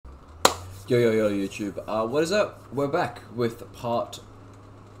Yo, YouTube. What is up? We're back with part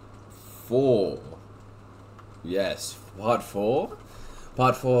 4. Yes, part 4?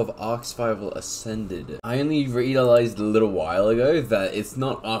 Part 4 of Ark Survival Ascended. I only realized a little while ago that it's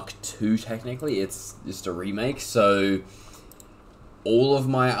not Ark 2 technically, it's just a remake, so all of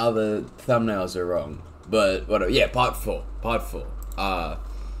my other thumbnails are wrong. But whatever, yeah, part 4. Part 4. I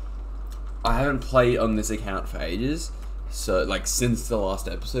haven't played on this account for ages, so like since the last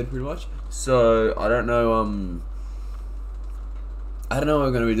episode pretty much. So I don't know what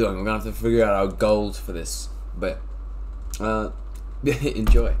we're gonna be doing. We're gonna have to figure out our goals for this. But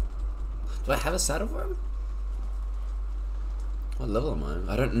enjoy. Do I have a saddle for him? What level am I?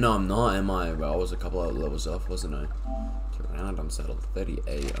 I don't know. I'm not, am I? Well, I was a couple of levels off, wasn't I? Around, I'm saddled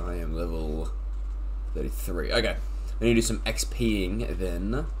 38. I am level 33. Okay. I need to do some XPing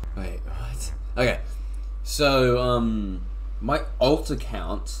then. Wait, what? Okay. So, my alt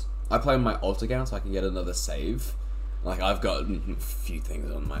account, I play on my alt account so I can get another save. Like, I've got a few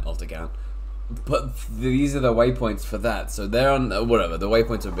things on my alt account. But these are the waypoints for that. So they're on, whatever, the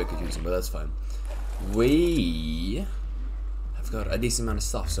waypoints are a bit confusing, but that's fine. We have got a decent amount of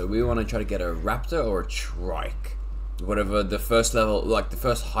stuff. So we want to try to get a raptor or a trike. Whatever the first level, like the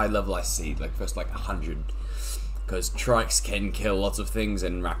first high level I see, like first like 100. Because trikes can kill lots of things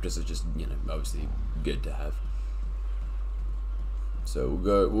and raptors are just, you know, obviously good to have. So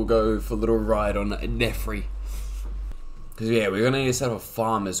we'll go for a little ride on Nefri. Because yeah, we're gonna need to set up a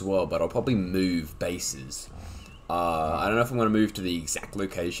farm as well, but I'll probably move bases. I don't know if I'm gonna move to the exact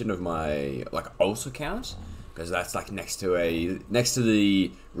location of my like alt account, because that's like next to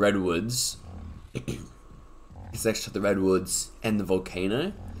the redwoods. It's next to the redwoods and the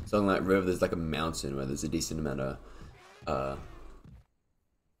volcano. So on that river, there's like a mountain where there's a decent amount of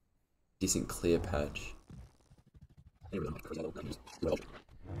decent clear patch. Okay.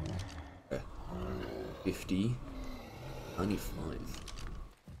 50. 95.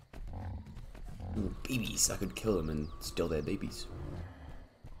 Ooh, babies. I could kill them and steal their babies.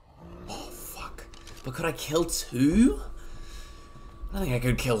 Oh, fuck. But could I kill 2? I don't think I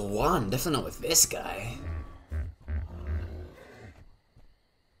could kill 1. Definitely not with this guy.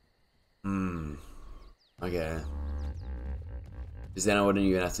 Okay. Because then I wouldn't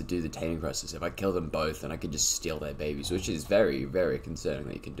even have to do the taming process. If I kill them both, then I could just steal their babies, which is very, very concerning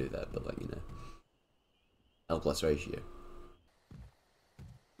that you can do that, but like, you know. L plus ratio.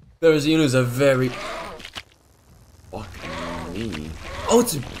 Those units are very... Fucking me. Oh,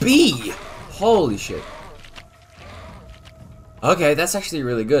 it's a bee! Holy shit. Okay, that's actually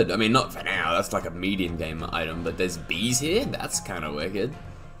really good. I mean, not for now, that's like a medium game item, but there's bees here? That's kind of wicked.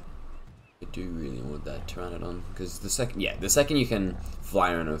 I do really want that Pteranodon, because the second you can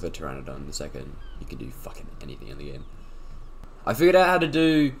fly around with a Pteranodon, the second you can do fucking anything in the game. I figured out how to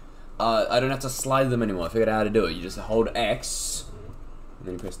do, I don't have to slide them anymore. I figured out how to do it. You just hold X, and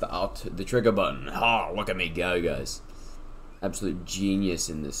then press the trigger button. Oh, look at me go, guys. Absolute genius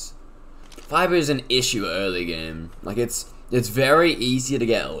in this. Fiber is an issue early game. Like, it's very easy to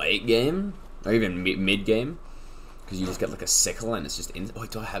get late game, or even mid game, because you just get like a sickle and it's just in. Oh, wait,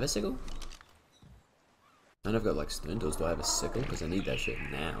 do I have a sickle? And I've got like stone tools. Do I have a sickle? Because I need that shit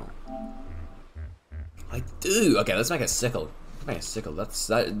now. I do. Okay, let's make a sickle. Let's make a sickle.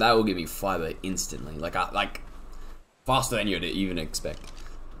 That will give me fiber instantly. Like faster than you'd even expect.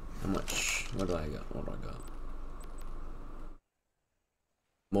 How much? What do I got? What do I got?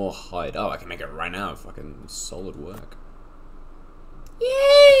 More hide. Oh, I can make it right now. Fucking solid work.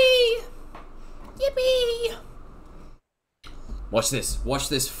 Yay! Yippee! Watch this. Watch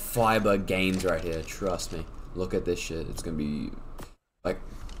this fiber gains right here. Trust me. Look at this shit. It's gonna be like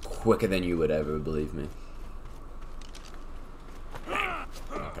quicker than you would ever believe me.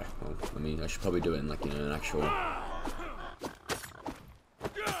 Okay. Well, I mean, I should probably do it in like, you know, an actual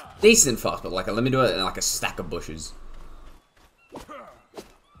decent fast, but like, let me do it in like a stack of bushes.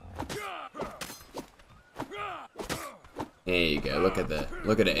 There you go. Look at it.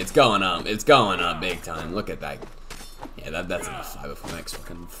 It's going up. It's going up big time. Look at that. Yeah, that's enough fiber for the next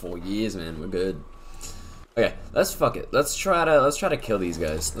fucking 4 years, man. We're good. Okay, let's fuck it. Let's try to kill these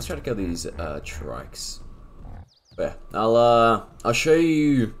guys. Let's try to kill these trikes. Yeah, I'll show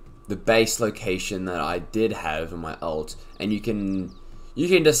you the base location that I did have in my alt, and you can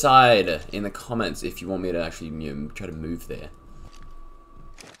decide in the comments if you want me to actually, you know, try to move there.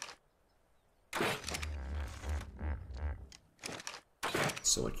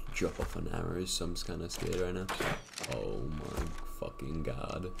 So much drop off on arrows, so I'm just kind of scared right now. Oh my fucking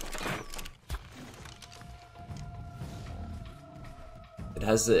god. It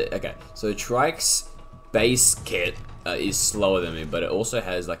has the, okay, so Trike's base kit is slower than me, but it also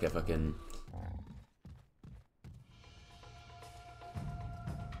has like a fucking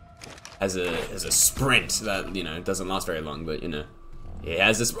has a sprint that, you know, doesn't last very long, but, you know, he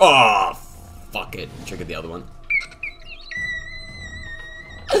has this. Oh, fuck it. Check out the other one.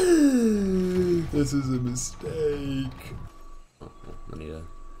 This is a mistake. Oh, I need to.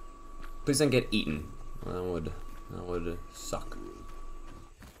 Please don't get eaten. That would suck.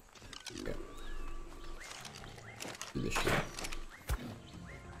 Okay. Do this shit.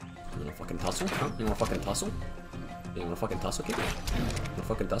 You wanna fucking tussle? Huh? You wanna fucking tussle? You wanna fucking tussle, kid? You wanna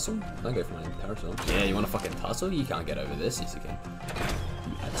fucking tussle? I'll go for my parasol. Yeah, you wanna fucking tussle? You can't get over this. Yes, you can.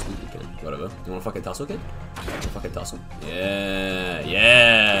 You absolutely can. Whatever. You wanna fucking tussle, kid? You wanna fucking tussle? Yeah,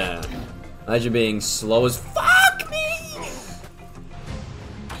 yeah. Imagine being slow as fuck me.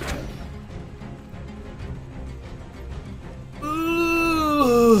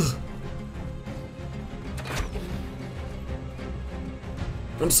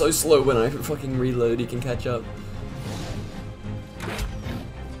 I'm so slow when I fucking reload, he can catch up.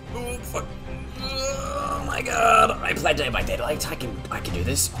 Oh fuck. Oh my god. I played Dead by Daylight. I can do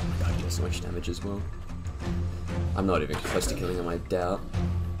this. Oh my god, he does so much damage as well. I'm not even close to killing him, I doubt.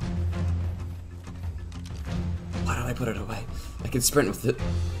 Why don't I put it away? I can sprint with it.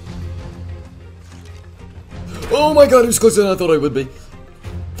 Oh my god, it was closer than I thought I would be.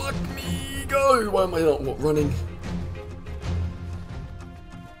 Fuck me, go! Why am I not running?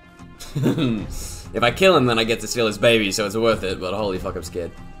 If I kill him, then I get to steal his baby, so it's worth it, but holy fuck, I'm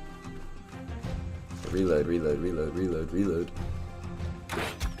scared. Reload, reload, reload, reload, reload.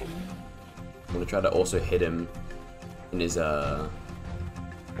 I'm gonna try to also hit him in his, what's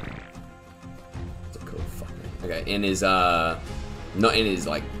it called? Fuck me. Okay, in his, not in his,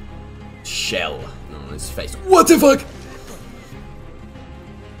 like, shell. No, on his face. What the fuck?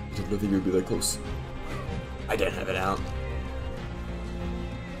 I did not think it would be that close. I don't have it out.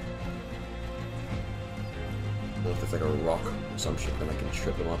 If there's like a rock or some shit, then I can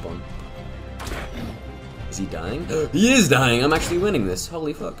trip him up on. Is he dying? He is dying! I'm actually winning this.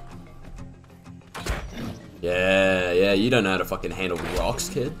 Holy fuck. Yeah, yeah, you don't know how to fucking handle rocks,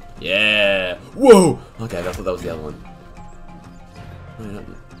 kid. Yeah. Whoa! Okay, I thought that was the other one.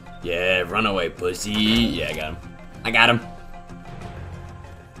 Yeah, run away, pussy. Yeah, I got him. I got him.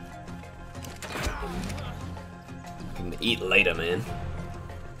 I can eat later, man.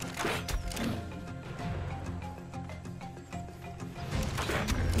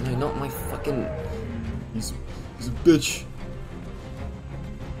 No, not my fucking... He's a bitch.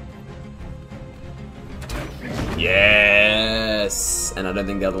 Yes! And I don't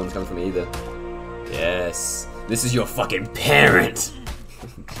think the other one's coming from me either. Yes. This is your fucking parent!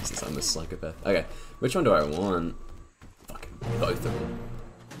 Jesus, I'm a psychopath. Okay, which one do I want? Fucking both of them.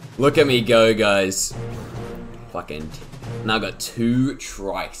 Look at me go, guys. Fucking... Now I've got 2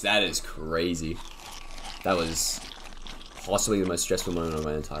 trikes. That is crazy. That was... possibly the most stressful moment of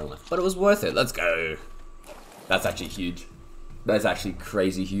my entire life. But it was worth it. Let's go. That's actually huge. That's actually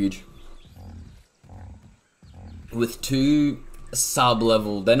crazy huge. With 2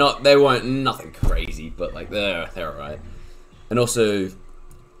 sub-level, they weren't nothing crazy, but like they're alright. And also,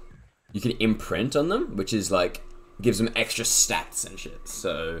 you can imprint on them, which is like, gives them extra stats and shit.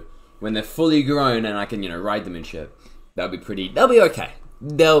 So, when they're fully grown and I can, you know, ride them and shit, they'll be okay.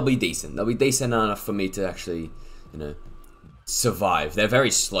 They'll be decent. They'll be decent enough for me to actually, you know, survive. They're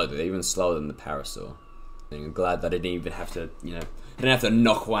very slow, they're even slower than the Parasaur. And I'm glad that I didn't even have to, you know, I didn't have to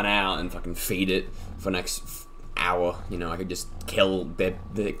knock one out and fucking feed it for the next hour. You know, I could just kill their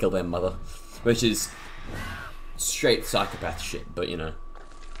mother, which is straight psychopath shit, but you know,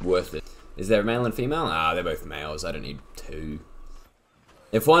 worth it. Is there a male and female? Ah, they're both males. I don't need 2.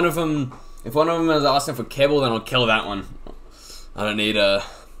 If one of them is asking for kibble, then I'll kill that one. I don't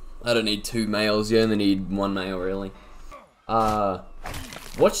need 2 males. You only need 1 male, really.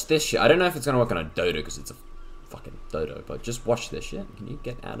 Watch this shit. I don't know if it's gonna work on a dodo because it's a fucking dodo, but just watch this shit. Can you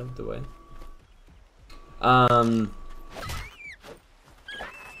get out of the way?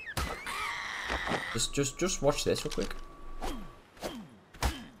 Just watch this real quick.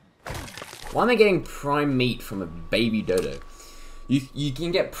 Why am I getting prime meat from a baby dodo? You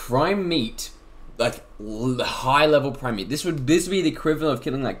can get prime meat, like high level prime meat. This would be the equivalent of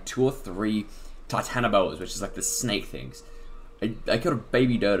killing like 2 or 3 Titanoboas, which is like the snake things. I killed a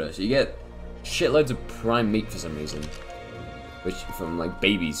baby dodo, so you get shitloads of prime meat for some reason. Which, from like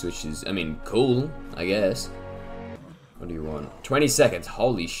babies, which is, I mean, cool, I guess. What do you want? 20 seconds,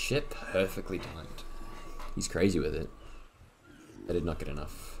 holy shit, perfectly timed. He's crazy with it. I did not get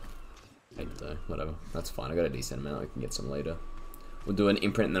enough. Though, whatever, that's fine, I got a decent amount, I can get some later. We'll do an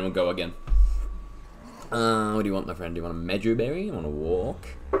imprint and then we'll go again. What do you want, my friend? Do you want a Mejoberry? You want to walk?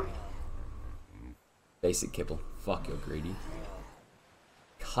 Basic kibble. Fuck, you're greedy.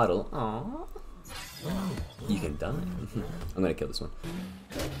 Cuddle. Aww. You can die. I'm gonna kill this one.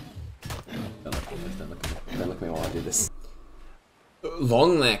 Don't look at me, don't look at me while I do this.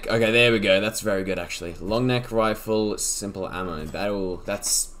 Long neck. Okay, there we go. That's very good, actually. Long neck rifle, simple ammo.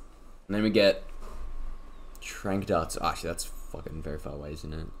 That's. And then we get trank darts. Actually, that's fucking very far away,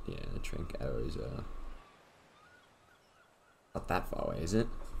 isn't it? Yeah, trank arrows are not that far away, is it?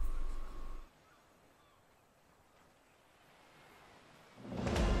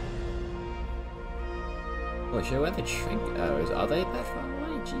 Holy shit, where the trank arrows? Are they that far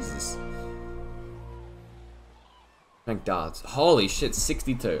away? Jesus. Trank darts. Holy shit,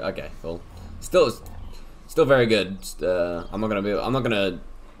 62. Okay, well, still very good. I'm not gonna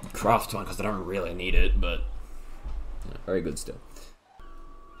craft one because I don't really need it, but yeah, very good still.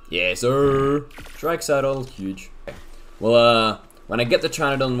 Yeah, sir. Trike saddle, huge. Okay. Well, when I get the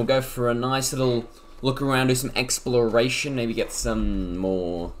Pteranodon, we'll go for a nice little look around, do some exploration, maybe get some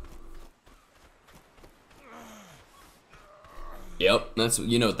more. Yep, that's,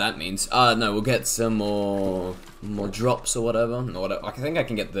 you know what that means. No, we'll get some more drops or whatever. I think I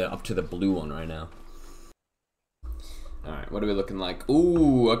can get up to the blue one right now. Alright, what are we looking like?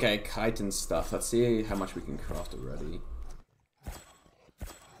 Ooh, okay, kite and stuff. Let's see how much we can craft already.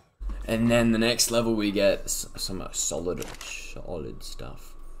 And then the next level we get some solid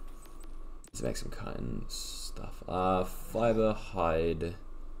stuff. Let's make some kite and stuff. Fiber, hide.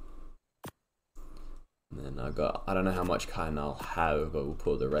 And then I don't know how much kite I'll have, but we'll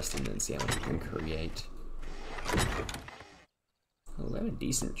put the rest in and see how much we can create. Oh, we have a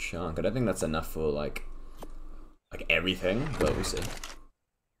decent chunk. I don't think that's enough for like everything, but we'll see.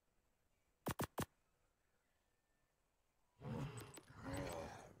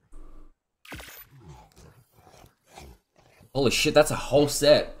 Holy shit, that's a whole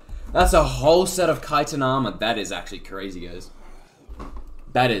set. That's a whole set of chitin armor. That is actually crazy, guys.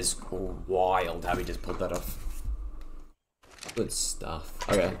 That is wild how we just pulled that off. Good stuff.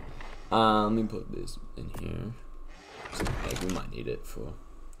 Okay. Let me put this in here. Some egg, we might need it for,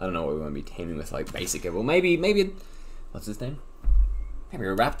 I don't know what we want to be taming with, like basic. Well, maybe, what's his name? Maybe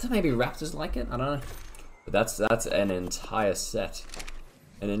a raptor? Maybe raptors like it? I don't know. But that's an entire set.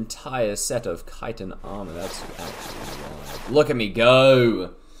 An entire set of chitin armor. That's actually wild. Look at me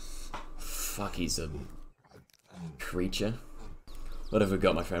go! Fuck, he's a creature. What have we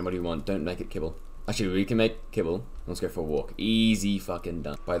got, my friend? What do you want? Don't make it kibble. Actually, we can make kibble. Let's go for a walk. Easy fucking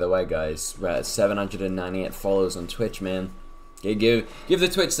done. By the way, guys, we're at 798 followers on Twitch, man. Yeah, give the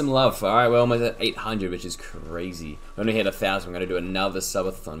Twitch some love. Alright, we're almost at 800, which is crazy. We only hit 1,000. We're going to do another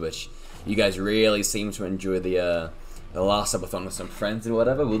subathon, which you guys really seem to enjoy the last subathon with some friends and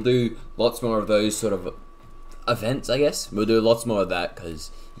whatever. We'll do lots more of those sort of events, I guess. We'll do lots more of that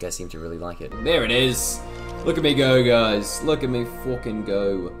because you guys seem to really like it. There it is. Look at me go, guys. Look at me fucking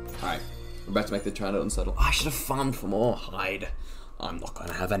go. Alright, we're about to make the Pteranodon saddle. I should have farmed for more hide. I'm not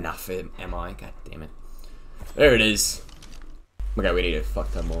gonna have enough, am I? God damn it. There it is. Okay, we need a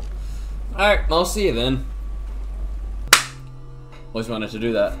fuck ton more. Alright, I'll see you then. Always wanted to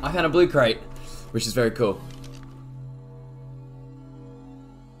do that. I found a blue crate, which is very cool.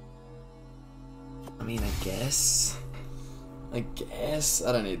 I mean, I guess. I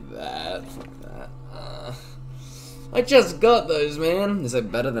don't need that. Fuck that. I just got those, man. Is it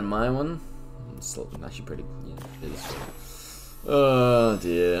better than my one? It's still actually pretty. Yeah, it is. Oh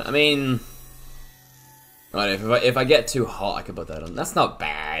dear. I mean, right, if I get too hot, I could put that on. That's not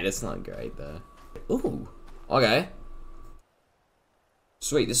bad. It's not great though. Ooh. Okay.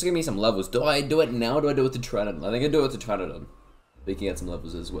 Sweet. This is gonna be some levels. Do I do it now? Or do I do it with the Pteranodon? I think I do it with the Pteranodon. We can get some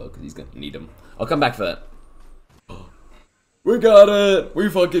levels as well because he's gonna need them. I'll come back for that. We got it! We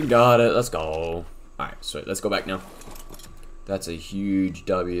fucking got it. Let's go. Alright, sweet. Let's go back now. That's a huge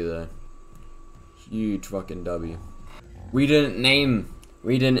W there. Huge fucking W. We didn't name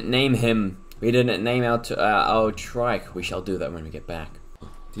him. We didn't name our trike. We shall do that when we get back.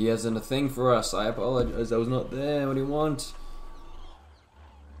 He hasn't a thing for us. I apologize. I was not there. What do you want?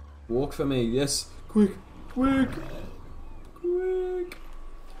 Walk for me. Yes. Quick. Quick. Quick.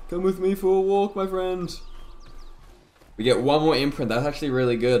 Come with me for a walk, my friend. We get one more imprint. That's actually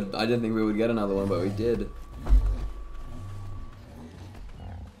really good. I didn't think we would get another one, but we did.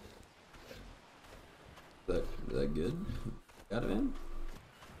 Is that good? Got it in?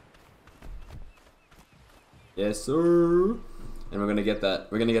 Yes, sir. And we're gonna get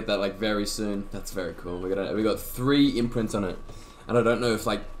that. We're gonna get that like very soon. That's very cool. We got 3 imprints on it, and I don't know if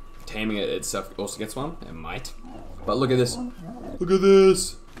like taming it itself also gets one. It might. But look at this. Look at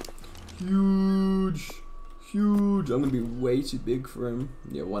this. Huge. Huge. I'm gonna be way too big for him.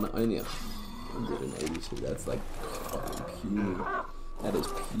 Yeah, only 182. That's like fucking puny. That is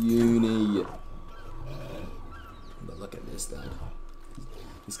puny. But look at this, though.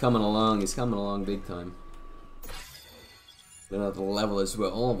 He's coming along big time. Another level as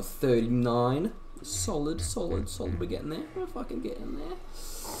well. Oh, 39. Solid. We're getting there. We're fucking getting there.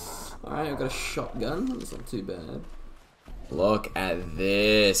 Alright, I've got a shotgun. That's not too bad. Look at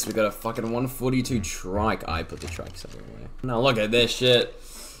this. We got a fucking 142 trike. I put the trike somewhere away. Now look at this shit.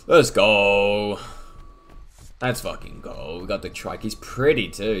 Let's go. Let's fucking go. We got the trike. He's pretty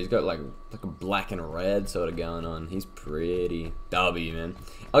too. He's got like a black and red sort of going on. He's pretty. W, man.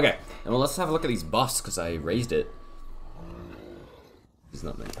 Okay, and well, let's have a look at these buffs because I raised it. It's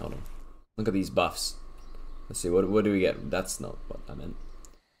not meant. Hold on. Look at these buffs. Let's see. What do we get? That's not what I meant.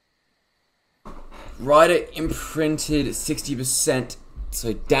 Rider imprinted 60%.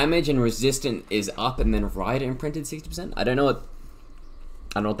 So damage and resistant is up, and then rider imprinted 60%. I don't know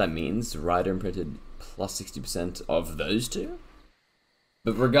what that means. Rider imprinted plus 60% of those two.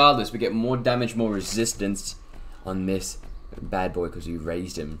 But regardless, we get more damage, more resistance on this bad boy because we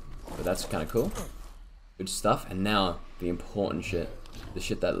raised him. But that's kind of cool. Good stuff. And now the important shit, the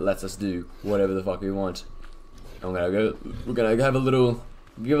shit that lets us do whatever the fuck we want. And we're gonna have a little.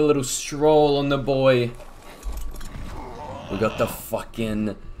 Give a little stroll on the boy. We got the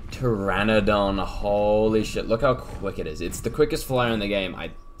fucking Pteranodon. Holy shit. Look how quick it is. It's the quickest flyer in the game,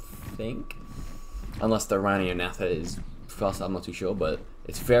 I think. Unless the Ranionatha is fast, I'm not too sure. But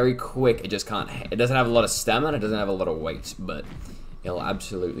it's very quick. It just can't. It doesn't have a lot of stamina. It doesn't have a lot of weight. But it'll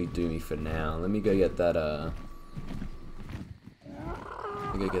absolutely do me for now. Let me go get that,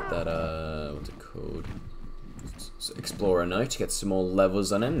 what's it called? Explorer note, get some more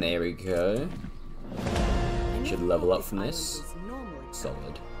levels on him. There we go. Should level up from this.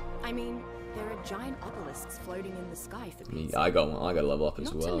 Solid. I mean, there are giant obelisks floating in the sky for me. I got one. I got to level up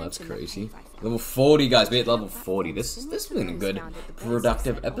as well. That's crazy. Level 40, guys. We hit level 40. This has been a good,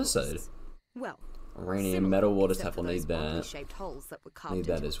 productive episode. Well, Uranium metal water tap. I'll need that. Need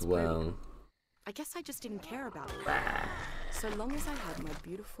that as well. I guess I just didn't care about it. So long as I had my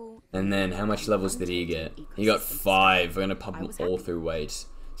beautiful. And then how much levels did he get? He got 5. We're gonna pump them all through weight.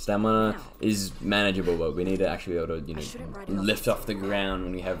 Stamina is manageable, but we need to actually be able to, you know, lift off the ground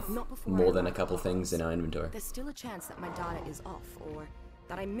when we have more than a couple things in our inventory. There's still a chance that my data is off, or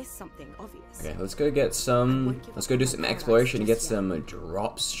that I missed something obvious. Okay, let's go get some. Let's go do some exploration and get some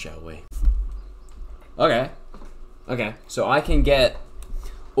drops, shall we? Okay. Okay, so I can get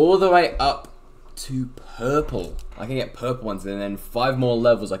all the way up to purple. I can get purple ones, and then 5 more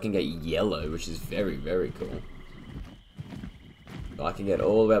levels I can get yellow, which is very, very cool. So I can get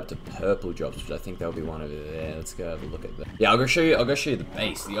all the way up to purple drops, which I think there'll be one over there. Let's go have a look at that. Yeah, I'll go show you the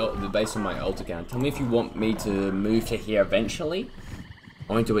base, the base on my alt account. Tell me if you want me to move to here eventually.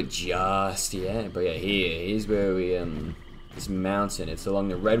 I won't do it just yet, but yeah, here's where we this mountain. It's along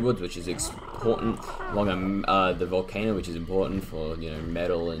the redwoods, which is important. Along the volcano, which is important for, you know,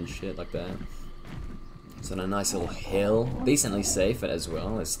 metal and shit like that. It's on a nice little hill, decently safe as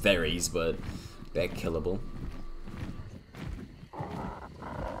well. It's fairies, but they're killable.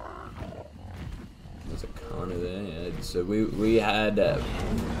 There's a corner there. Yeah. So we had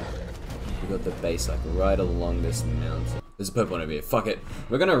we got the base like right along this mountain. There's a purple one over here. Fuck it.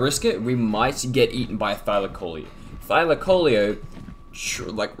 We're gonna risk it. We might get eaten by a Thylacoleo. Thylacoleo,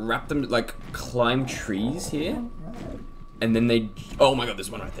 like wrap them, like climb trees here, and then they. Oh my god, there's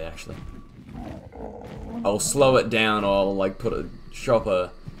one right there actually. I'll slow it down, or I'll like put a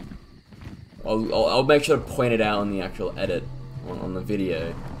shopper. I'll make sure to point it out on the actual edit on the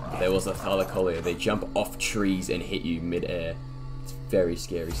video. There was a Thylacoleo. They jump off trees and hit you mid-air. It's very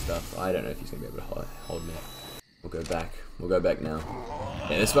scary stuff. I don't know if he's gonna be able to hold me. We'll go back. We'll go back now.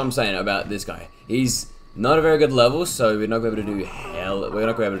 Yeah, that's what I'm saying about this guy. He's not a very good level, so we're not going to be able to do hell. We're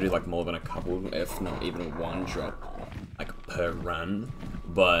not going to be able to do like more than a couple, if not even one drop, like per run.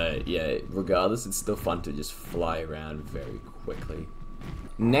 But yeah, regardless, it's still fun to just fly around very quickly.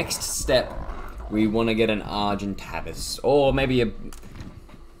 Next step, we want to get an Argentavis, or maybe a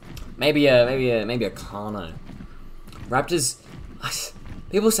Carno. Raptors.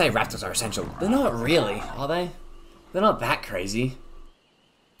 People say raptors are essential. They're not really, are they? They're not that crazy.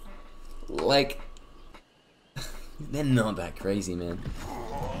 Like, they're not that crazy, man.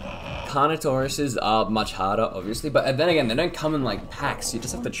 Carnotauruses are much harder, obviously, but then again, they don't come in like packs. You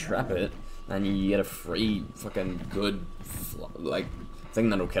just have to trap it, and you get a free fucking good, like, thing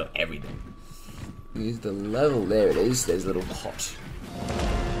that'll kill everything. Here's the level. There it is. There's a little pot.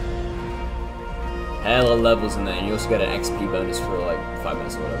 Hella levels in there, and you also get an XP bonus for like 5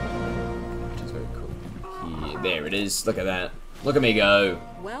 minutes or whatever, which is very cool. Yeah, there it is. Look at that. Look at me go.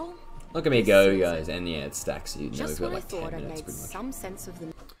 Well, Look at me go, guys, and yeah, it stacks. You know, Just we've when got I like 10 thought I minutes made pretty much. some sense of the.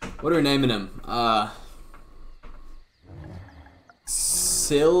 What are we naming him?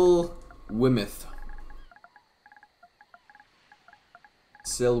 Sil Wimith.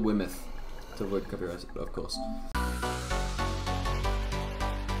 Sil Wimith. To avoid copyright, of course.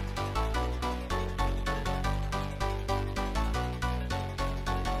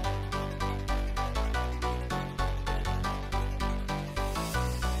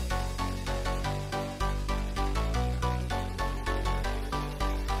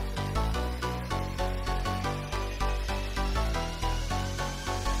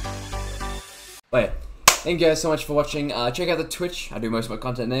 But yeah, thank you guys so much for watching. Check out the Twitch. I do most of my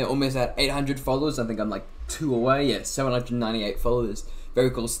content there. Almost at 800 followers. I think I'm like 2 away. Yeah, 798 followers.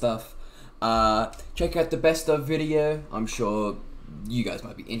 Very cool stuff. Check out the best of video. I'm sure you guys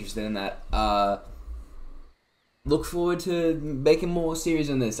might be interested in that. Look forward to making more series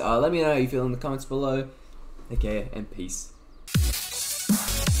on this. Let me know how you feel in the comments below. Take care and peace.